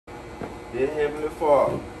Dear Heavenly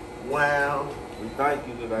Father, Wow. we thank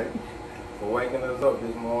you today for waking us up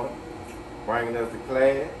this morning, bringing us to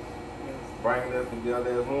class, bringing us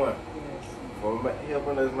together as one, for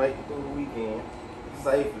helping us make it through the weekend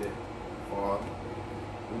safely. Father,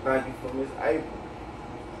 we thank you for Miss April.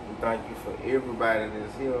 We thank you for everybody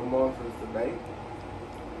that's here amongst us today.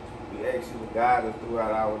 We ask you to guide us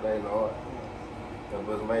throughout our day, Lord. Help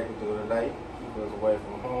us make it through the day. Keep us away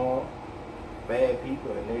from harm, bad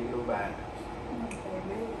people, and negative vibes.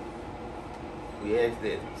 We ask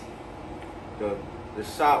that the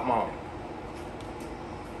shop mom,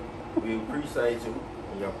 we appreciate you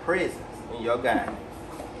and your presence and your guidance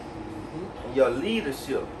and your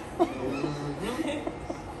leadership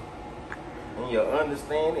and your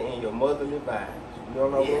understanding and your motherly vibes. We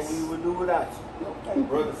don't know what we would do without you.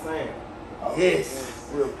 Brother Sam. Yes.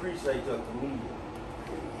 We appreciate your comedian,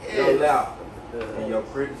 your laughter, and your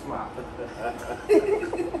pretty smile.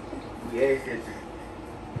 We ask that you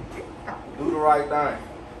do the right thing,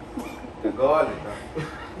 the godly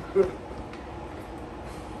thing.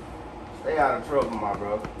 Stay out of trouble, my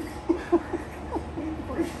brother.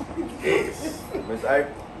 Yes. Miss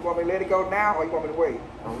April. You want me to let it go now or you want me to wait?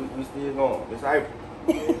 We still going. Miss April.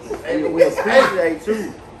 And we appreciate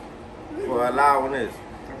you for allowing us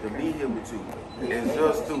to be here with you as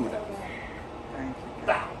your student. Thank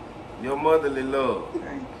you. Your motherly love,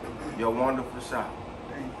 Thank you. your wonderful shop.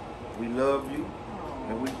 Thank you. We love you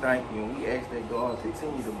and we thank you and we ask that God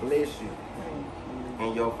continue to bless you Thank you.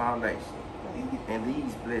 and your foundation. Thank you. And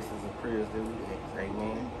these blessings and prayers that we ask.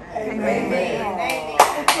 Amen. Amen.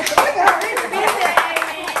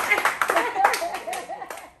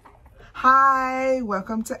 Hi,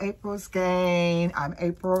 welcome to April's Game. I'm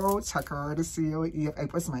April Tucker, the COE of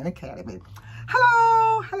April's Main Academy.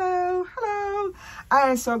 Hello, hello, hello.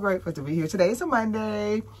 I am so grateful to be here. Today is a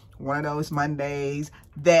Monday, one of those Mondays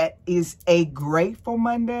that is a grateful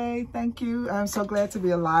Monday. Thank you. I'm so glad to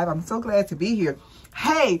be alive. I'm so glad to be here.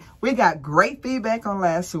 Hey, we got great feedback on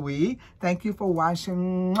last week. Thank you for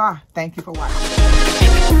watching. Mwah. Thank you for watching.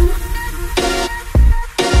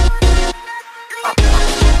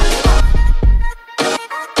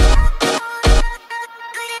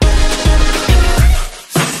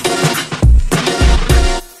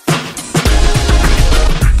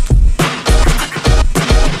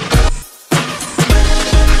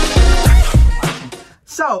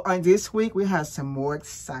 So on this week, we have some more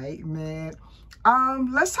excitement.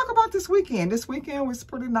 Let's talk about this weekend. This weekend was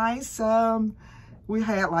pretty nice. We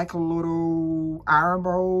had like a little Iron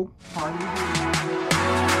Bowl party.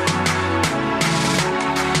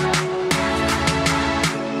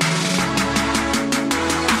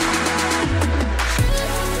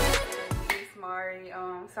 It's Mari.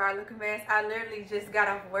 Sorry, looking fast. I literally just got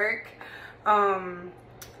off work.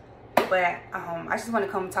 But I just want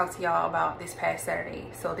to come talk to y'all about this past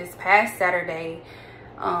Saturday. So this past Saturday,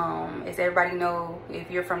 as everybody know,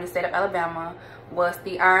 if you're from the state of Alabama, was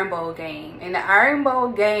the Iron Bowl game. And the Iron Bowl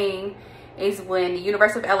game is when the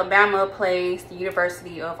University of Alabama plays the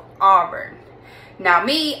University of Auburn. Now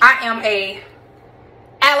me, I am a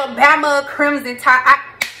Alabama Crimson Tide.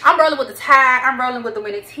 I'm rolling with the Tide. I'm rolling with the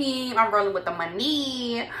winning team. I'm rolling with the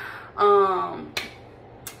money.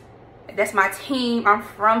 That's my team. I'm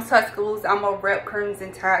from Tuscaloosa. I'm a rep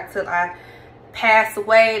Crimson Tide till I pass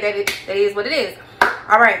away. That is what it is.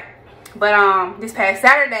 All right. But this past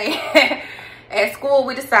Saturday at school,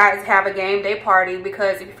 we decided to have a game day party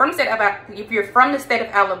because if you're from the state of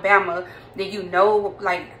Alabama, then you know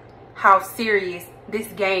like how serious this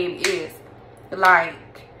game is. Like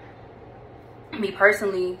me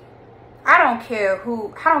personally, I don't care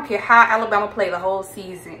how Alabama played the whole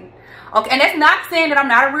season. Okay, and that's not saying that I'm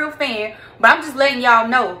not a real fan, but I'm just letting y'all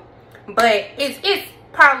know. But it's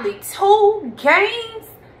probably 2 games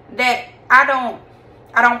that I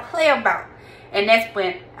don't play about. And that's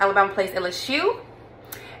when Alabama plays LSU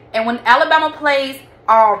and when Alabama plays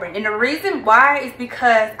Auburn. And the reason why is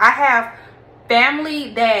because I have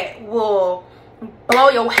family that will blow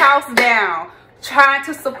your house down trying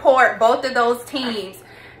to support both of those teams.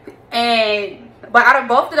 But out of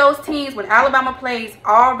both of those teams, when Alabama plays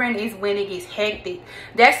Auburn is when it gets hectic.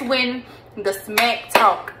 That's when the smack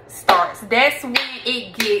talk starts. That's when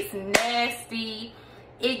it gets nasty.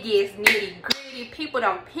 It gets nitty gritty.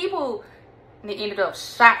 People ended up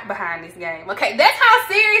shot behind this game. Okay, that's how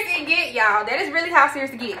serious it gets, y'all. That is really how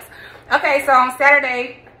serious it gets. Okay, so on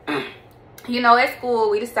Saturday, at school,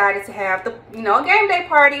 we decided to have a game day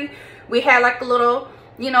party. We had like a little,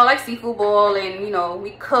 like seafood boil, and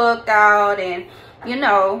we cooked out, and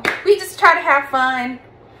we just try to have fun.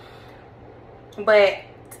 But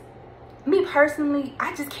me personally,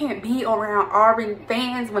 I just can't be around Auburn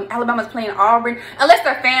fans when Alabama's playing Auburn, unless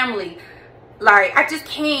they're family. Like, I just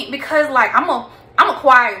can't, because like I'm a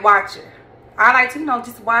quiet watcher. I like to, you know,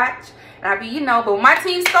 just watch, and I be, you know, but when my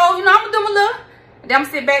team score, you know, I'm gonna do a little, and then I'm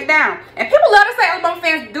gonna sit back down. And people love to say Alabama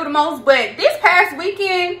fans do the most, but this past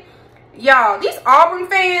weekend, y'all, these Auburn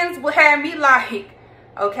fans will have me like,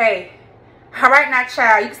 okay, all right now,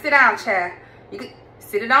 child, you can sit down, child. You can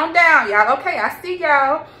sit it on down, y'all. Okay, I see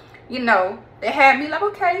y'all. You know, they had me like,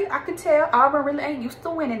 okay, I can tell Auburn really ain't used to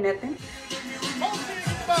winning nothing.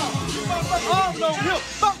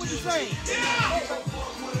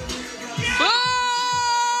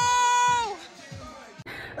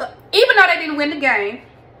 Even though they didn't win the game,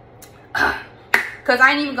 cause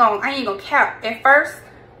I ain't even gonna cap. At first,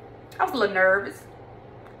 I was a little nervous.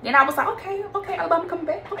 Then I was like, okay, Alabama coming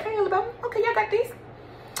back. Okay, Alabama, okay, y'all got this.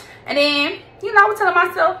 And then, you know, I was telling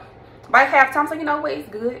myself by halftime, I was like, you know what, it's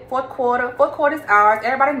good. Fourth quarter is ours.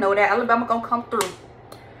 Everybody know that Alabama gonna come through.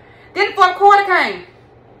 Then the fourth quarter came.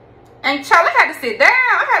 And child, I had to sit down.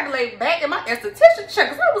 I had to lay back in my esthetician chair,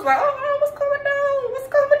 because I was like, oh, what's going on? What's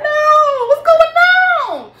going on? What's going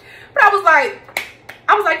on? But I was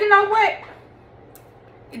like, you know what?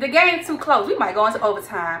 The game's too close. We might go into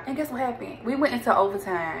overtime. And guess what happened? We went into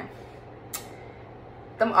overtime.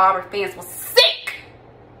 Them Auburn fans was sick.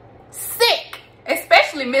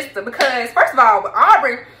 Especially Mr. Because, first of all, when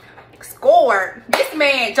Auburn scored, this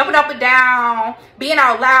man jumping up and down, being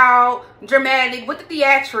out loud, dramatic, with the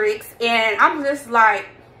theatrics. And I'm just like,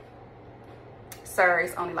 sir,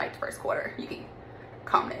 it's only like the first quarter. You can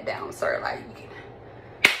calm that down, sir. Like, you can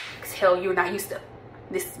tell you're not used to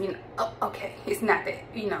this, you know. Oh, okay, it's not that,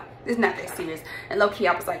 you know, it's not that serious. And low-key,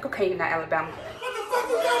 I was like, okay, you're not Alabama. What the fuck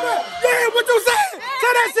you doing there? Yeah, what you said?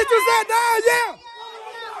 Tell that shit you said down, yeah.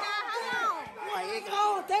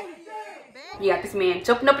 You got this man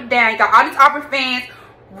jumping up and down. You got all these Auburn fans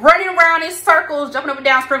running around in circles, jumping up and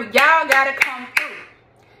down, screaming, y'all gotta come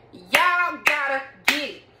through. Y'all gotta get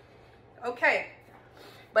it. Okay.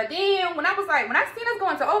 But then when I seen us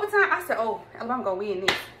going to overtime, I said, oh, Alabama gonna win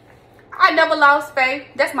this. I never lost faith.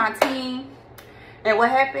 That's my team. And what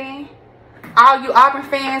happened? All you Auburn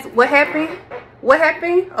fans, what happened? What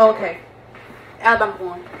happened? Okay. Alabama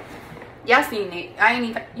won. Y'all seen it.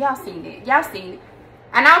 Y'all seen it. Y'all seen it.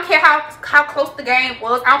 And I don't care how close the game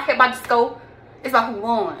was. I don't care about the score. It's about who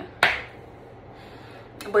won.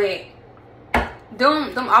 But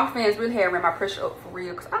them Auburn fans really had ran my pressure up for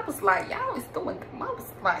real. Because I was like, y'all is doing, I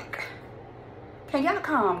was like, can y'all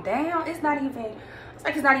calm down? It's not even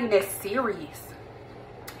that serious.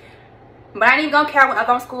 But I ain't even gonna care when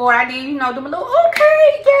Alabama scored. I did, you know, do a little,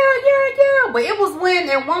 okay, yeah. But it was when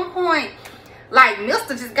at one point, like, Mr.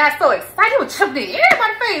 just got so excited. He was jumping in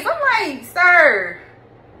everybody's face. I'm like, sir,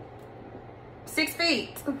 6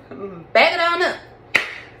 feet. Back it on up.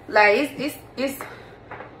 Like, it's,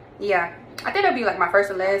 yeah. I think it'll be like my first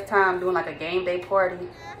and last time doing like a game day party.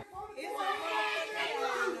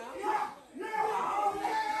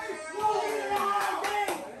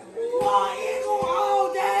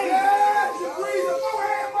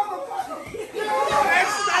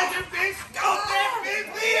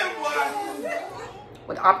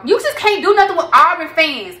 You just can't do nothing with Auburn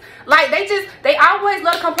fans. Like, they always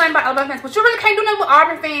love to complain about Alabama fans, but you really can't do nothing with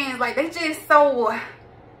Auburn fans. Like, they just so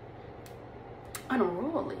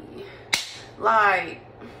unruly. Like,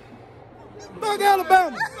 fuck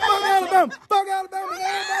Alabama. Fuck Alabama. Fuck Alabama.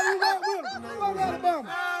 Everybody who rock with them. Fuck Alabama.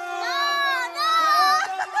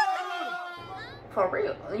 For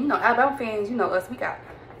real. You know, Alabama fans, you know us, we got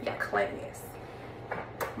class.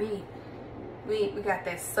 We got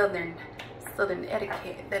that southern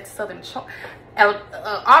etiquette, that southern charm.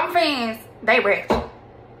 Auburn fans, they ratchet.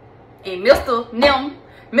 And Mr. and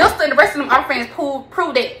the rest of them Auburn fans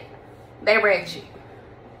proved that they ratchet.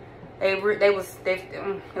 It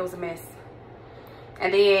was a mess.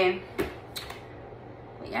 And then,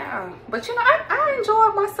 yeah, but you know, I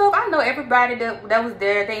enjoyed myself. I know everybody that was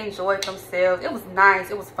there, they enjoyed themselves. It was nice.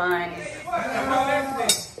 It was fun.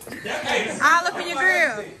 I'll look in your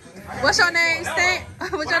grill. What's your name, Sam?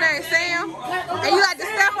 What's your name, Sam? And you like to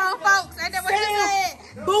step on folks? Ain't that what you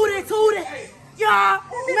said? Booty tootie, y'all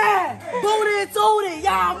man. Booty tootie,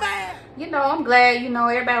 y'all man. You know, I'm glad, you know,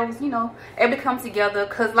 everybody was, you know, able to come together.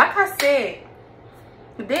 Because like I said,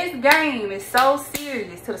 this game is so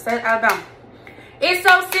serious to the state of Alabama. It's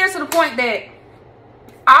so serious to the point that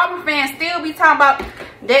Auburn fans still be talking about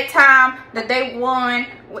that time that they won.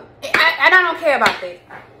 I don't care about that.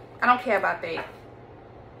 I don't care about that.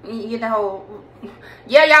 You know,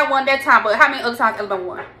 yeah, y'all won that time, but how many other times Alabama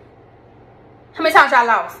won? How many times y'all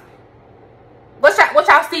lost? What's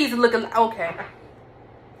y'all season looking like? Okay.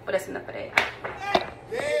 But that's enough of that.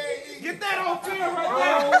 Get that on film right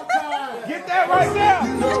there. Get that right there.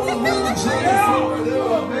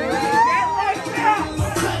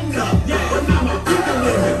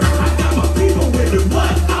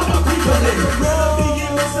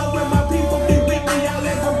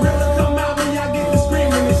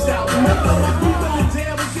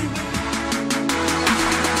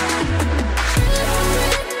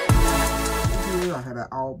 I had an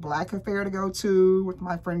all-black affair to go to with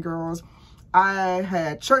my friend girls. I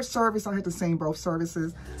had church service. I had to sing both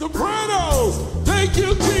services. Sopranos, thank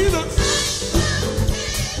you, Jesus.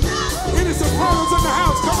 Any sopranos in the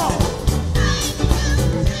house? Come on.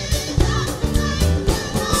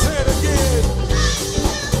 Say it again.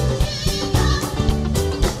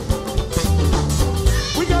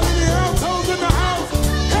 We got any altos in the house?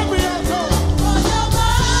 Every alto.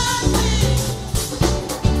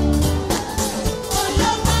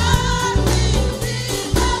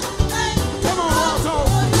 Come on, alto.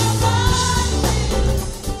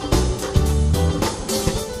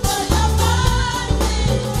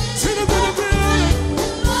 Sing it to the building.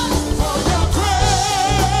 For your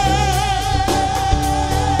praise.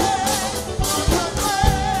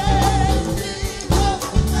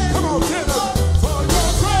 Come on, tenor. For your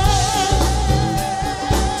praise.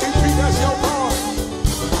 TP, that's your part.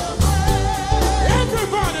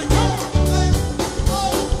 Everybody, come on.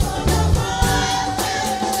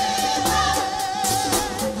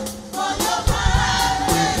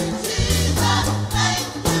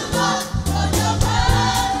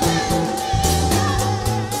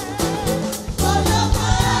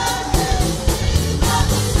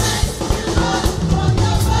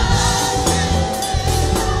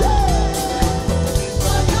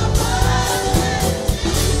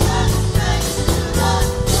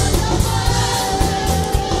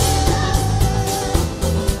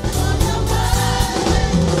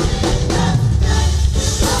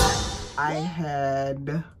 I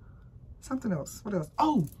had something else. What else?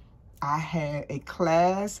 Oh, I had a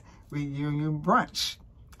class reunion brunch.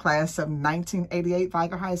 Class of 1988,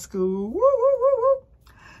 Vigo High School. Woo, woo, woo, woo.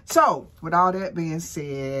 So, with all that being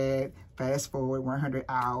said, fast forward 100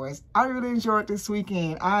 hours. I really enjoyed this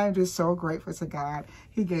weekend. I'm just so grateful to God.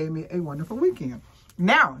 He gave me a wonderful weekend.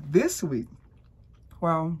 Now, this week,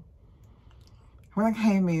 well, when I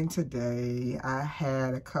came in today, I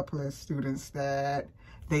had a couple of students that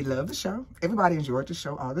they loved the show. Everybody enjoyed the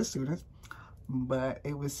show, all the students. But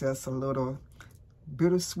it was just a little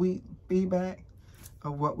bittersweet feedback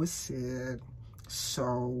of what was said.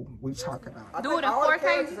 So we talk about it. Do it in All the 4K.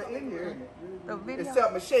 characters are in here, isn't it? The video.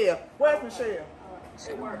 Except Michelle. Where's Michelle?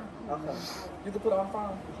 She worked. Okay. You can put it on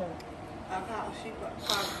phone. Okay.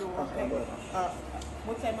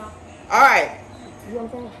 What's that now? All right. You on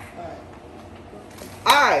the phone?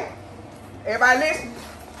 All right. Everybody listen.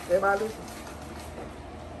 Everybody listen.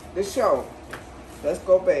 This show, let's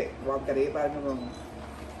go back. Well, I've got everybody in the room.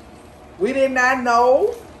 We did not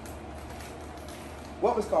know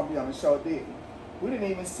what was going to be on the show, did we? We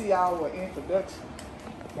didn't even see our introduction,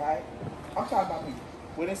 right? I'm talking about me.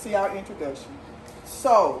 We didn't see our introduction.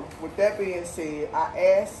 So, with that being said, I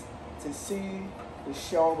asked to see the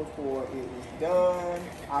show before it was done.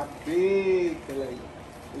 I begged the lady.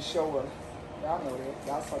 The show was, y'all know that.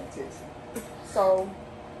 Y'all saw the text. So,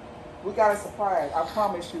 we got a surprise. I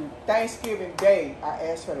promise you, Thanksgiving Day, I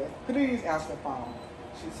asked her to please answer the phone.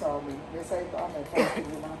 She told me, Miss April, I'm at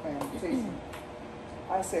Thanksgiving with my family. Please.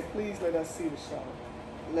 I said, please let us see the show.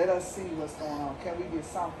 Let us see what's going on. Can we get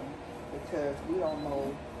something? Because we don't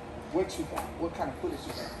know what you got, what kind of footage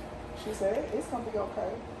you got. She said, it's going to be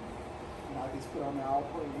okay. And I just put on there all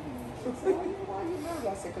pretty. She said, why are you nervous?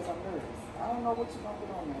 I said, because I'm nervous. I don't know what you're going to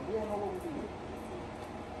put on there. We don't know what we're doing.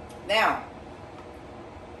 Now,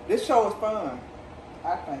 this show is fun.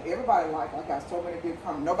 I think everybody liked it. I got so many good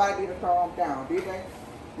comments. Nobody did a thumb down, did they?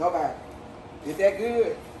 Nobody. Is that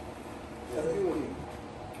good? That's good.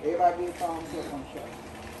 Everybody did thumbs up on the show.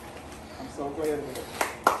 I'm so glad of it.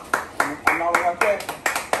 I'm not like that.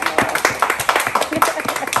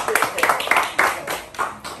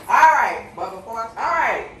 All right, but before all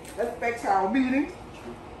right, let's back to our meeting.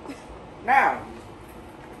 Now,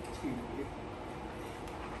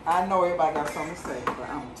 I know everybody got something to say, but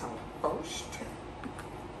I'm gonna talk first.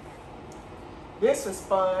 This was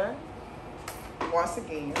fun, once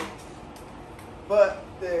again, but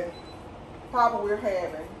the problem we're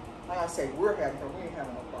having, like I say we're having, because we ain't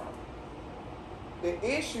having no problem.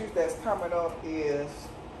 The issues that's coming up is,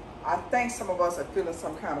 I think some of us are feeling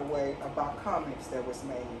some kind of way about comments that was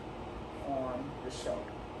made on the show.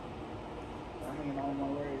 I don't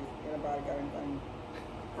know where anybody got anything,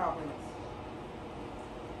 comments.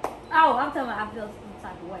 Oh, I'm talking about I feel some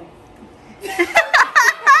type of way.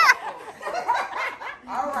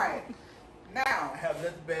 All right. Now, I have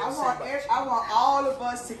nothing bad I to say want about you. I want all of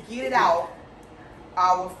us to get it out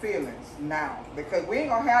our feelings now, because we ain't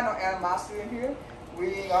gonna have no animosity in here.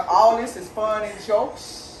 We ain't gonna, all this is fun and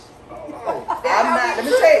jokes. Oh, I'm not. Let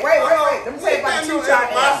me tell you. Wait. Let me tell you about the teacher I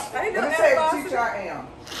am. Let me tell you the teacher I am.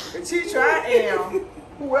 The teacher I am.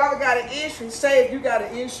 Whoever got an issue, say if you got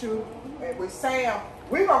an issue with Sam,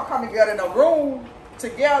 we're gonna come together in a room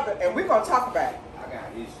together, and we're gonna talk about it. I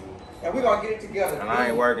got issues. And we're gonna get it together. And I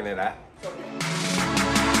ain't working it out.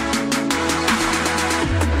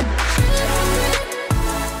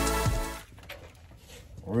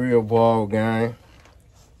 Real ball game.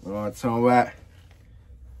 You know what I'm talking about?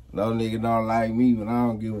 No nigga don't like me, but I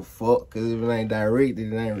don't give a fuck. Cause if it ain't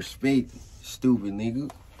directed, it ain't respected. Stupid nigga.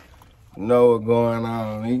 You know what's going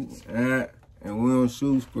on, nigga. And we don't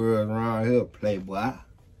shoot squirrels around here, playboy.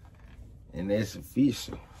 And that's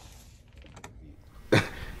official.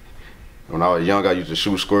 When I was young, I used to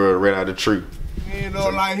shoot squirrels right out the tree. You know,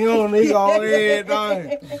 like him, nigga, on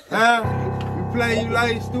everything. Huh? You play, you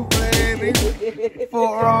like stupid ass nigga.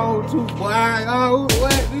 4 roll, 2 boy. Oh,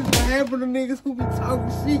 what? This is what happen to niggas who be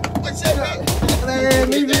talking shit. What's up,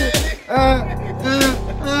 nigga?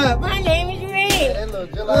 My name is Red. that little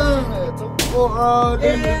jello 4 roll,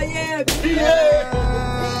 nigga. Yeah.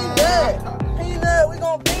 Peanut. We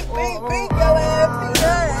gonna beat your ass,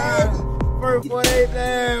 Peanut. First 48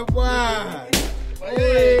 damn boy.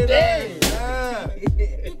 Hey,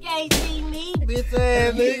 You can't see me. bitch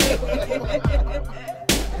ass nigga.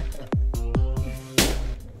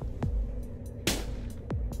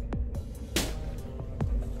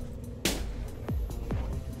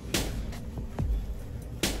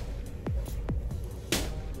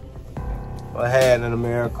 What happened in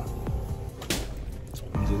America?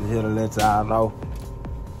 I'm just here to let y'all know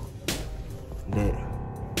that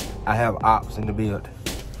I have ops in the building.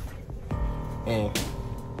 And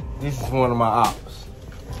this is one of my ops.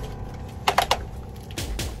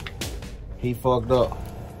 He fucked up.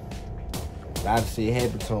 A lot of shit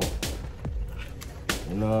happened to him.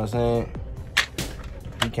 You know what I'm saying?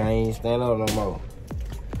 He can't even stand up no more.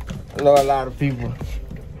 I know a lot of people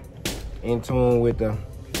in tune with the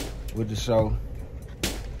show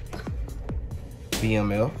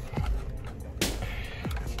BMF.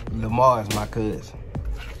 Lamar is my cousin,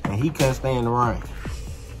 and he couldn't stay in the ring.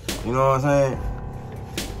 You know what I'm saying?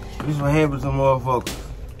 This is what happens to motherfuckers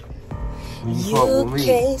when you fuck with me.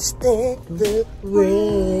 can't stand the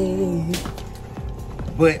rain.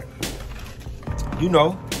 But you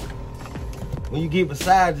know, when you get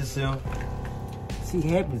beside yourself, shit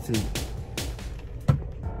happens to you.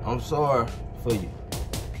 I'm sorry for you,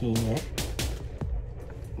 Peanut.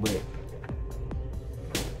 But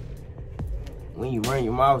when you run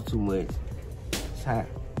your mouth too much,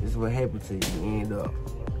 this is what happens to you. You end up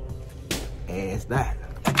ass that.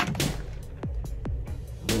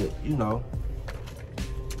 But you know,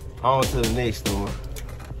 on to the next story.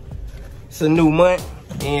 It's a new month,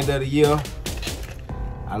 end of the year.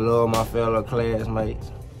 I love my fellow classmates,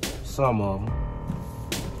 some of them,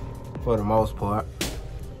 for the most part.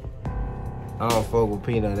 I don't fuck with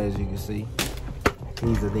Peanut, as you can see.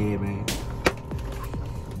 He's a dead man.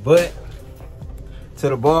 But to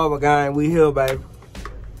the barber gang, we here, baby.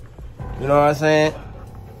 You know what I'm saying?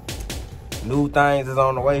 New things is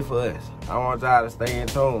on the way for us. I want y'all to stay in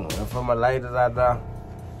tune. And for my ladies out there,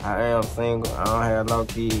 I am single. I don't have no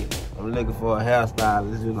kids. I'm looking for a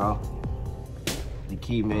hairstylist, you know, to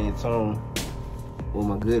keep me in tune with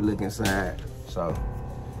my good looking side. So,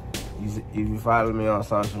 if you follow me on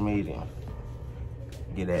social media,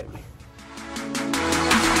 get at me.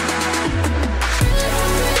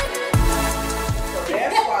 So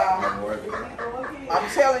that's why I'm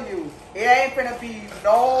telling you, it ain't finna be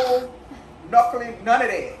no knuckling, none of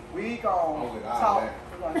that. We gonna talk.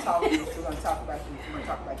 We're gonna talk. We're gonna talk about you. We're gonna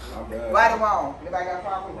talk about you. Right or wrong. Anybody got a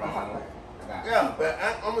problem? We're gonna talk about it. Yeah, but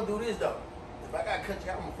I'm gonna do this though. If I gotta cut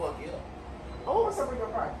you out, I'm gonna fuck you up. Oh, what's up with your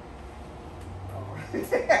pocket?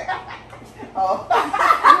 Oh,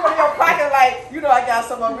 you in your pocket like, you know, I got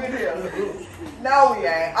some up in here. No, we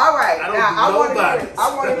ain't. All right, now I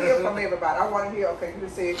want to hear from everybody. I want to hear. Okay, you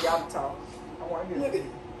said y'all talk. I want to hear.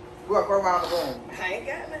 We'll go around the room. I ain't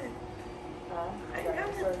got nothing. I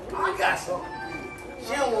got some.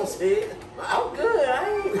 She don't want to say it. I'm good. I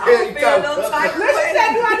don't feel no type of way.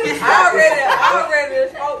 I already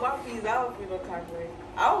spoke my piece. I don't feel no type of way.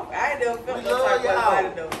 I ain't never felt no type of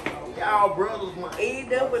way though. Y'all brothers, man.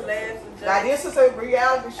 Eat up with laughs and jokes. Now this is a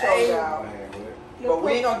reality show, y'all. But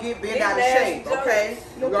we ain't gonna get bent out of shape, okay?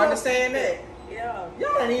 You understand that? Yeah.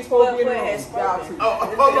 Y'all ain't even supposed to be in the room. Y'all too. Oh,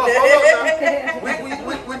 hold on now.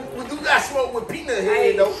 We do got smoke with peanut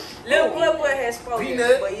head though. Little boy has spoken.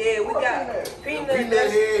 Peanut. But yeah, we got peanut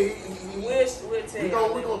Peanut head. We'll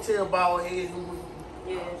tell We gonna tell Bald Head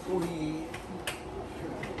who he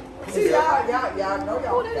is. See, y'all know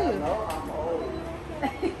I'm old.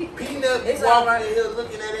 Peanut be walking in here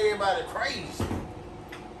looking at everybody crazy.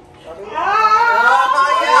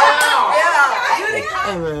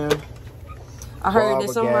 Hey man, I heard that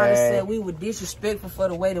somebody said we were disrespectful for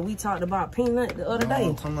the way that we talked about Peanut the other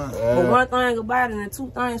day. But one thing about it and two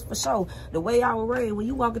things for sure, the way I was raised, when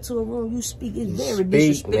you walk into a room, you speak. It's very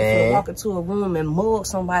disrespectful to walk into a room and mug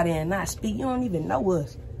somebody and not speak. You don't even know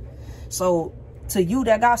us. So to you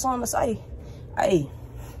that got something to say, hey.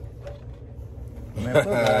 Man, fuck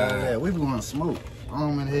that. We want to smoke.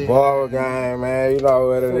 Ball game, man. You know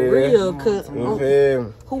what it is. For real, cuz. You feel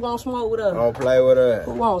me? Who won't smoke with us? Don't play with us.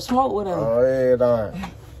 Who won't smoke with us? Oh,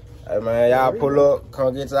 everything. Hey, man, y'all pull up.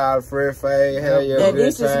 Come get y'all the free fade. Hell yeah, good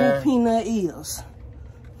this is time. who Peanut is.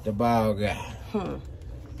 The ball guy.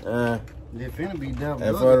 They finna be double.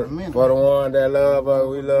 And for the one that love us,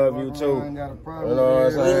 we love you too. You know what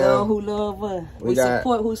I'm saying? We love who love us. We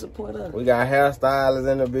support who support us. We got hairstylists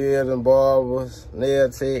in the building, barbers, nail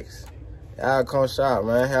techs. Y'all come shop,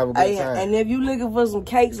 man. Have a good time. And if you looking for some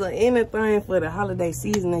cakes or anything for the holiday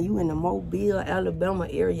season and you in the Mobile, Alabama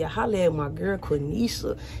area, holla at my girl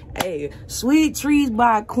Quenisha. Hey, Sweet Trees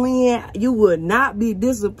by Queen. You would not be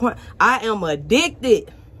disappointed. I am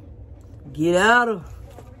addicted. Get out of.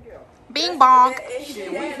 Bing bong. Shit,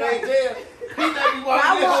 we can't tell. Peanut be walking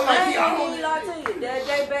I in want like he to on. lie to you. That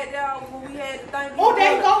day back there when we had the thing. Oh,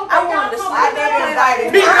 they go. I wanted to slide that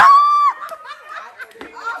in.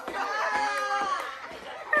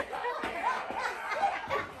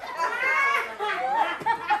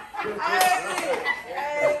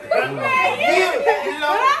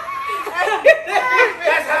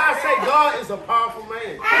 That's how I say God is a powerful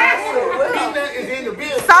man. Peanut is in the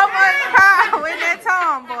building. So much power in that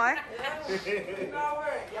tongue, boy.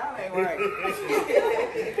 Y'all ain't right.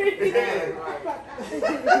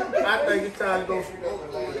 I think it's time to go smoke.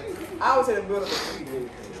 I was in the middle of the street.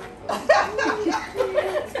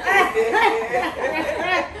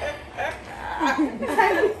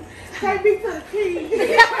 Take me to the key.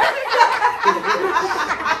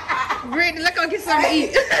 Brittany, let's go get something to eat.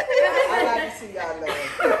 I like to see y'all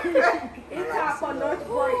laugh. It's time for lunch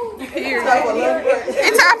break. Period.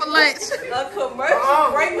 It's time for lunch. A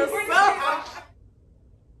commercial break or something.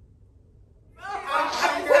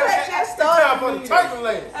 It's time for the turkey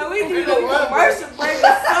leg. And we need a commercial break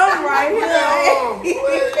or something right here.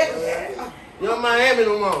 Young Miami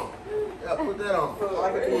no more. Yeah, put that on.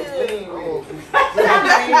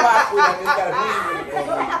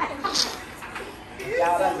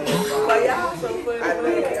 But y'all so funny.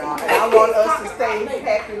 I want us to stay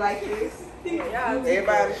happy like this.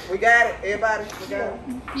 Everybody, we got it. Everybody, we got it.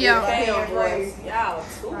 Yeah. Y'all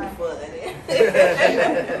too funny.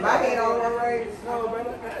 My hand on my raise. No,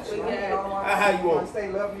 brother. How you want? Stay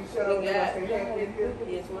love each other. Stay happy.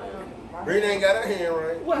 Yes, ma'am. Brittany ain't got her hand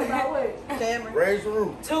right. What about what? Cameron. Raise the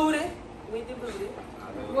roof. Tootie. We do booty.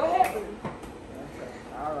 What happened?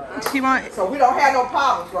 She want So we don't have no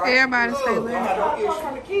problems, right? everybody to stay We lit. don't have no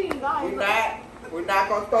issues. We're not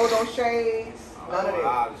gonna throw no shades. None of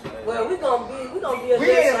that. Well, we gonna be a We little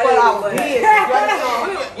ain't put our shady,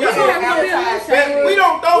 business. We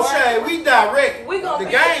don't throw shade. We direct. We gonna the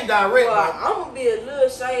be game direct. Well, I'm gonna be a little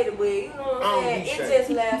shady, but you know what I'm saying? be It shady. just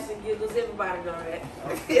laughs and giggles. Everybody know that.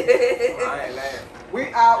 I ain't laughing. We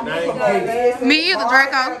out. And I ain't We got gonna- business. Me either, Barney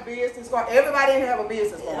Draco. got a business going. Everybody have a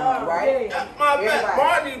business going on, right? My bad. Everybody.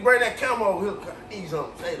 Barney need to bring that camera over here. Ease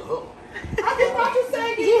on. Say the hook. I just want you to say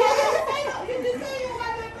you just say you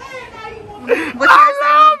want that thing. Now you want But I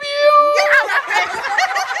love you.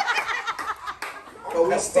 But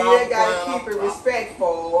we still gotta keep it respectful.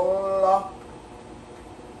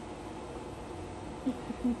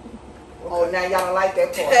 Oh, now y'all don't like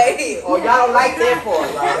that part. Hey. Oh, y'all don't like that part.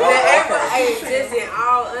 Hey, just in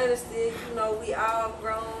all honesty, you know, we all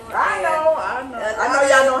grown. I know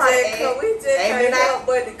y'all know how to act. We just And can't then help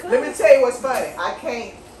but to let me tell you what's funny. I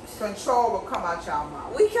can't control what come out y'all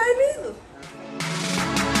mouth. We can't either.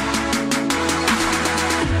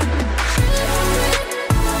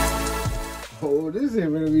 Oh, this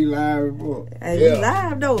ain't gonna be live before. Hey, we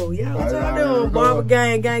live though. Y'all what y'all doing? Barber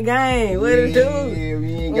gang, gang, gang. What it do? Yeah,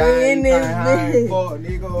 we ain't We got in this bitch. fuck,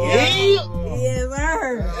 nigga. Yes, sir.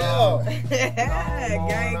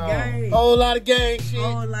 Gang, gang. Whole lot of gang shit.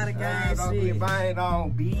 Whole lot of gang Don't shit. get banged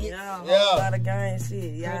on, bitch. Yeah, whole lot of gang shit. Y'all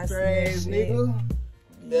see that Trash, shit. nigga.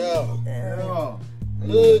 Yeah. Yeah.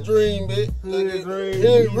 Hood dream, bitch. Hood dream.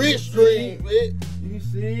 Hood rich dream, bitch. You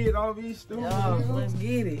see it, don't be stupid. Yo, let's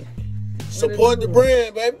get it. Support the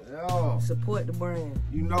brand, baby. Yo. Support the brand.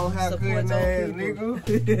 You know how Support good ass those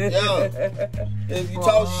nigga. Yeah. If you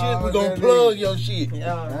talk shit, we gonna plug your shit.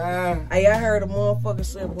 Yeah. Hey, I heard a motherfucker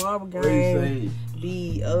say Barber Gang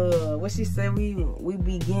be what she said, we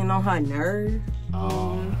be getting on her nerve.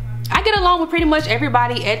 I get along with pretty much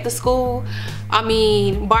everybody at the school. I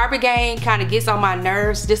mean, Barber Gang kind of gets on my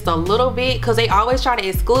nerves just a little bit because they always try to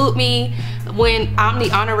exclude me when I'm the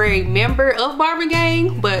honorary member of Barber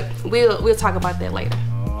Gang, but we'll talk about that later.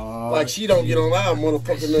 Like she don't get on our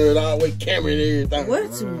motherfucking nerve all the way, camera and everything.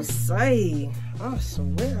 What you say? I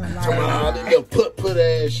swear. Talking about all that little put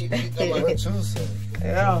ass shit. What you say?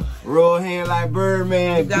 Yeah. Roll hand like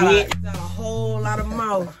Birdman. You got a whole lot of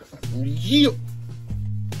mouth. Yeah.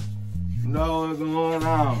 Know what's going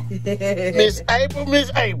on. Miss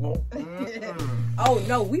April. Oh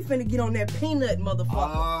no, we finna get on that peanut,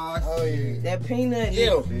 motherfucker. Oh yeah. That peanut.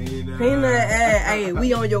 Yeah. Peanut. Hey,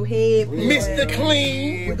 we on your head. Mr.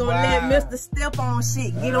 Clean. We gonna let Mr. Step on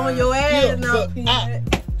shit. Get on your ass now,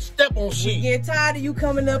 peanut. Step on shit. We get tired of you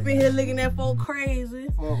coming up in here looking at folk crazy.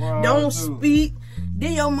 Don't speak.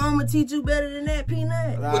 Then your mama teach you better than that,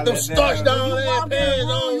 peanut. With them starch down ass pants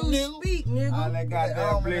on, you nigga. speak, nigga. All that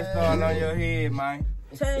goddamn blister all on your head, man.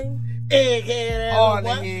 Tang. Egghead ass. All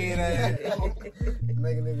the head ass.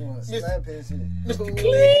 Make a nigga want to slap his shit. Mr.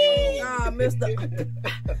 Clean. Nah, Mr.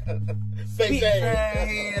 Face ass.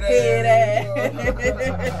 Head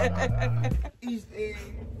ass. East End.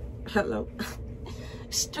 Hello.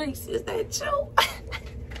 Streets, is that you?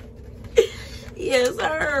 Yes,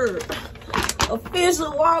 sir.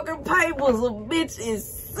 Official walking papers. A bitch is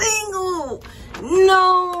single.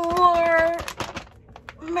 No more.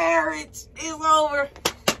 Marriage is over.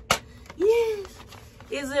 Yes.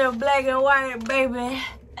 Is there a black and white, baby?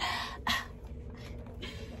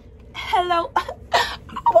 Hello. I'm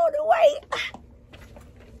on the way.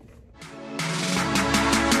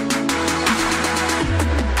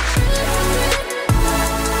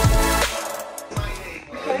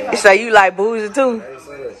 So you like bougie too?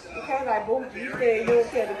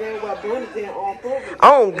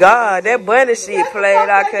 Oh God, that bunny shit played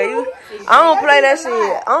out. Can you? I don't play that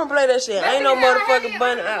shit. Ain't no motherfucking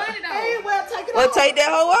bunny out. Well, take that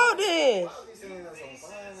hoe out then.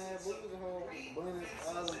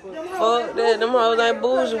 Fuck that, them hoes ain't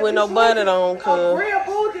bougie with no bunny on, cuz.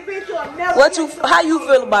 How you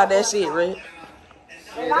feel about that shit, Rick?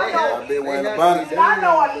 I've been wearing a bonnet.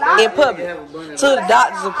 In public, to the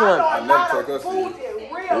doctor's appointment. I never take us.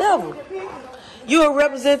 Never. You a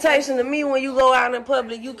representation of me when you go out in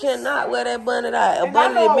public. You cannot wear that bonnet out. A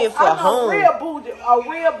bonnet is meant for home. A real bougie,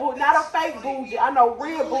 not a fake bougie. I know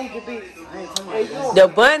real bougie bitch. The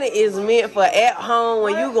bonnet is meant for at home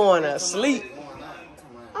when you going to sleep.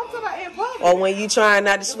 I'm talking about in public. Or when you trying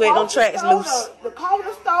not to sweat them tracks loose. The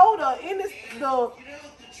corner store,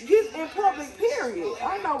 just in public, period.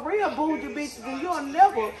 I know real bougie bitches, and you'll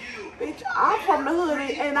never, bitch. I'm from the hood,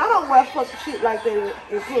 and I don't wear fucking shit like that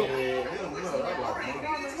in public.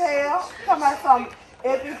 Hell, come out something.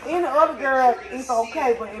 If it's any other girl, it's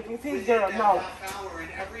okay, but if it's his girl, no.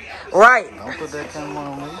 Right. Don't put that camera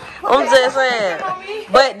on me. I'm just saying.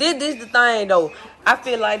 But this the thing though. I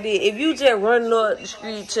feel like that if you just run up the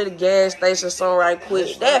street to the gas station something right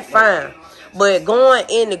quick, that's fine. But going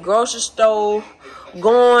in the grocery store,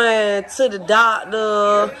 going to the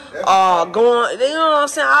doctor, going, you know what I'm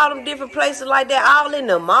saying, all them different places like that, all in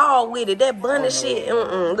the mall with it, that bunny shit,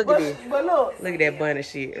 look at this. But look at that bunny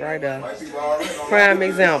shit right there. Prime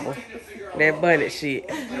example, that bunny shit.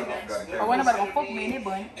 Or when nobody gonna fuck me in that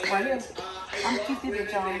bunny, right here. I'm gonna keep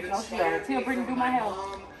this bitch on, tell Brittany to do my hair.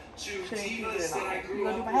 She ain't keep it on. You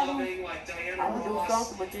gonna do my hair? I'm gonna do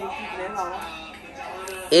something, but you ain't keeping it on.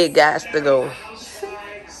 It got to go.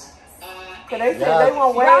 Cause they said they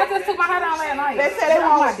won't wear it. I just took my hair down last night. They said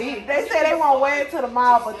they won't wear it to the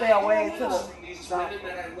mall, but they'll wear it to the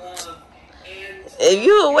If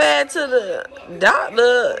you wear it to the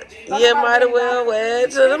doctor, you might as well wear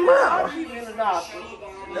it to the mall. I'm keeping the doctor.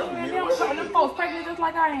 Them folks pregnant just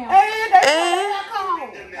like I am. And they say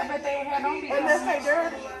I bet they ain't had no be. and they say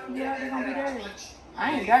dirty. Yeah, they gonna be dirty.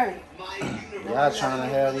 I ain't dirty. Y'all trying to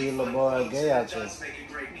have these little boys gay out here.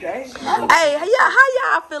 Gay. Hey, how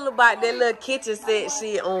y'all feel about that little kitchen set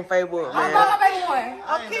shit on Facebook, man?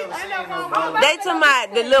 They talking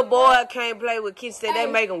about the little boy can't play with kitchen set, they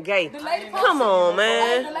make them gay. Come on,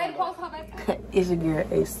 man. It's your girl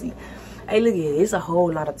AC. Hey, look at it. It's a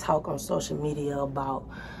whole lot of talk on social media about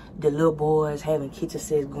the little boys having kitchen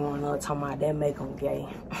sets growing up, talking about that make them gay.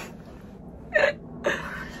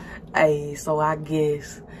 Hey, so I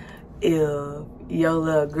guess if your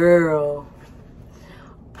little girl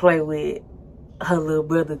play with her little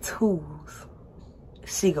brother tools,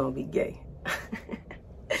 she gonna be gay.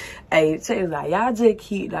 Hey, check this out. Y'all just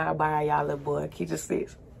keep buying y'all little boy kitchen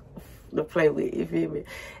sets to play with, you feel me?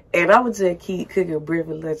 And I would just keep cooking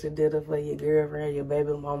breakfast, lunch, and dinner for your girlfriend, your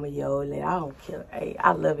baby mama, your old lady. I don't care. Hey,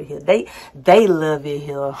 I love it here. They love it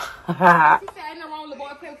here.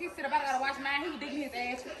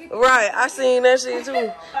 Right, I seen that shit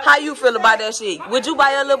too. How you feel about that shit? Would you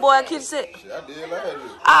buy your little boy a kitchen set? Shit, I did last year.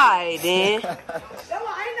 Alright then.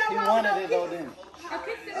 He wanted it though then.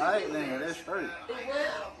 Alright, nigga, that's straight.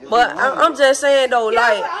 But I'm just saying though,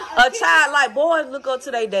 like a child, like boys look up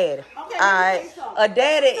to their daddy. Alright, a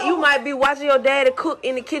daddy, you might be watching your daddy cook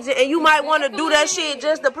in the kitchen, and you might want to do that shit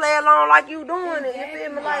just to play along like you doing it. You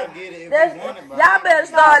feel me? Like y'all better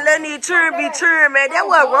start letting these children be children, man. That's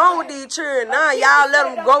what's wrong with these children now. Y'all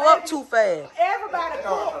let them grow up too fast. Everybody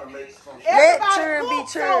cook. Let children be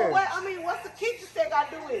children. So what's the kitchen set got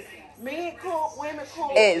to do with it? Men cook, women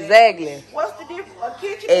cook. Exactly. What's the difference? A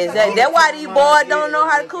kitchen. Exactly. That's why these boys don't know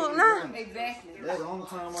how to cook now. Exactly. That's the only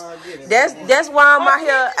time I get it. That's why I'm out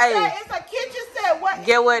here. Hey, it's a kitchen set. What?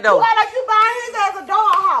 Get what though? You act like you buying his as a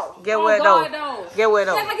dollhouse. Get what though? Get what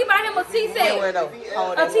though? Like you buy him a tea set. Get what though?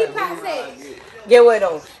 A teapot set. Get what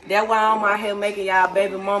though? That's why I'm out here making y'all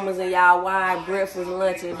baby mamas and y'all wives breakfast,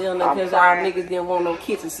 lunch, and dinner, because y'all niggas didn't want no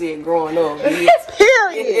kitchen set growing up.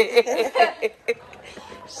 Period.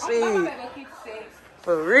 See,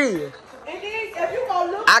 for real. And then if you go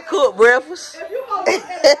look, I cook breakfast. If you go look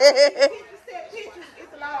at the kitchen set pictures,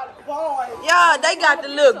 it's a lot of boys. Yeah, they got the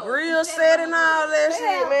little grill set and all that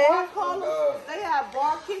shit, man. They have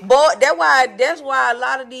bar kitchen. Boy, that's why a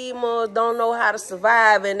lot of these moms don't know how to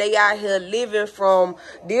survive, and they out here living from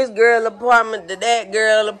this girl apartment to that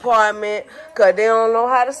girl apartment, cause they don't know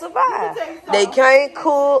how to survive. They can't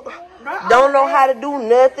cook, don't know how to do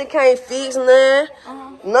nothing, can't fix nothing,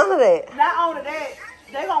 none of that. Not only that,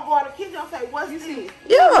 they gonna go in the kitchen and say, "What's this?"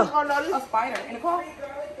 Yeah, a spider in the car.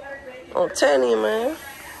 I'm telling you, man.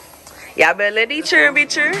 Y'all better let these children be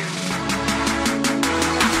children.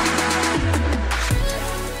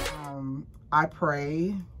 I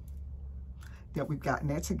pray that we've gotten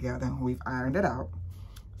that together and we've ironed it out.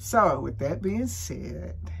 So with that being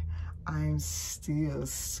said, I'm still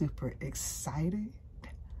super excited.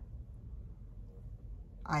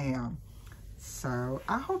 I am. So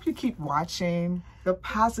I hope you keep watching. The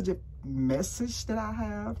positive message that I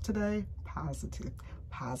have today, positive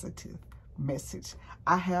message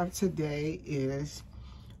I have today is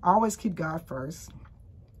always keep God first.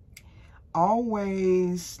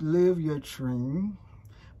 Always live your dream.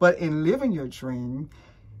 But in living your dream,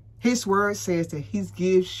 his word says that he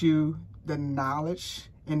gives you the knowledge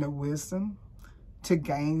and the wisdom to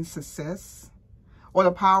gain success, or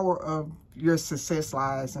the power of your success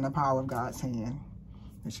lies in the power of God's hand,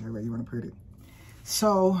 whichever way you want to put it.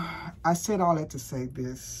 So I said all that to say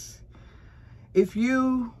this. If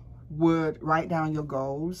you would write down your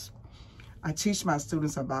goals, I teach my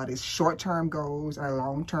students about it, short-term goals and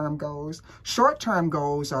long-term goals. Short-term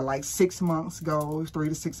goals are like 6 months goals, 3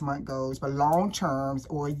 to 6 month goals, but long-terms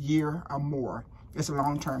or a year or more is a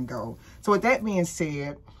long-term goal. So with that being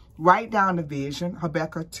said, write down the vision,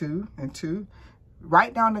 Habakkuk 2:2.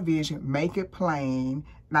 Write down the vision, make it plain.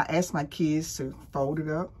 And I ask my kids to fold it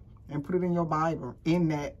up and put it in your Bible, in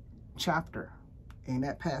that chapter, in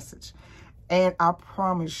that passage. And I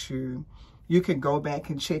promise you, you can go back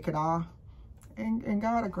and check it off. And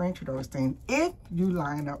God will grant you those things if you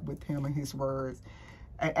line up with him and his words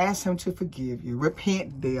and ask him to forgive you.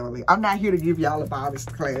 Repent daily. I'm not here to give y'all a Bible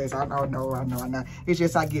class. I know. It's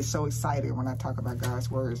just I get so excited when I talk about God's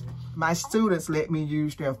words. My students let me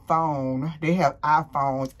use their phone. They have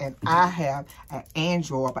iPhones and I have an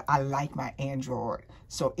Android, but I like my Android.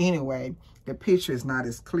 So anyway, the picture is not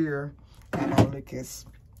as clear and I don't look as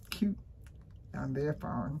cute on their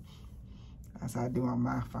phone as I do on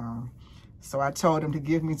my phone. So I told them to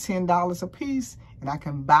give me $10 a piece and I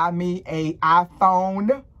can buy me a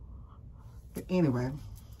iPhone. But anyway,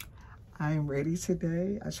 I am ready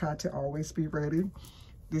today. I try to always be ready.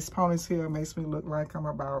 This ponytail makes me look like I'm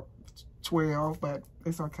about 12, but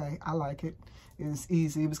it's okay. I like it. It's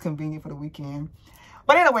easy. It was convenient for the weekend.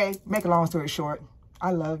 But anyway, make a long story short,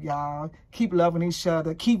 I love y'all. Keep loving each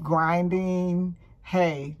other. Keep grinding.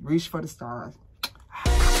 Hey, reach for the stars.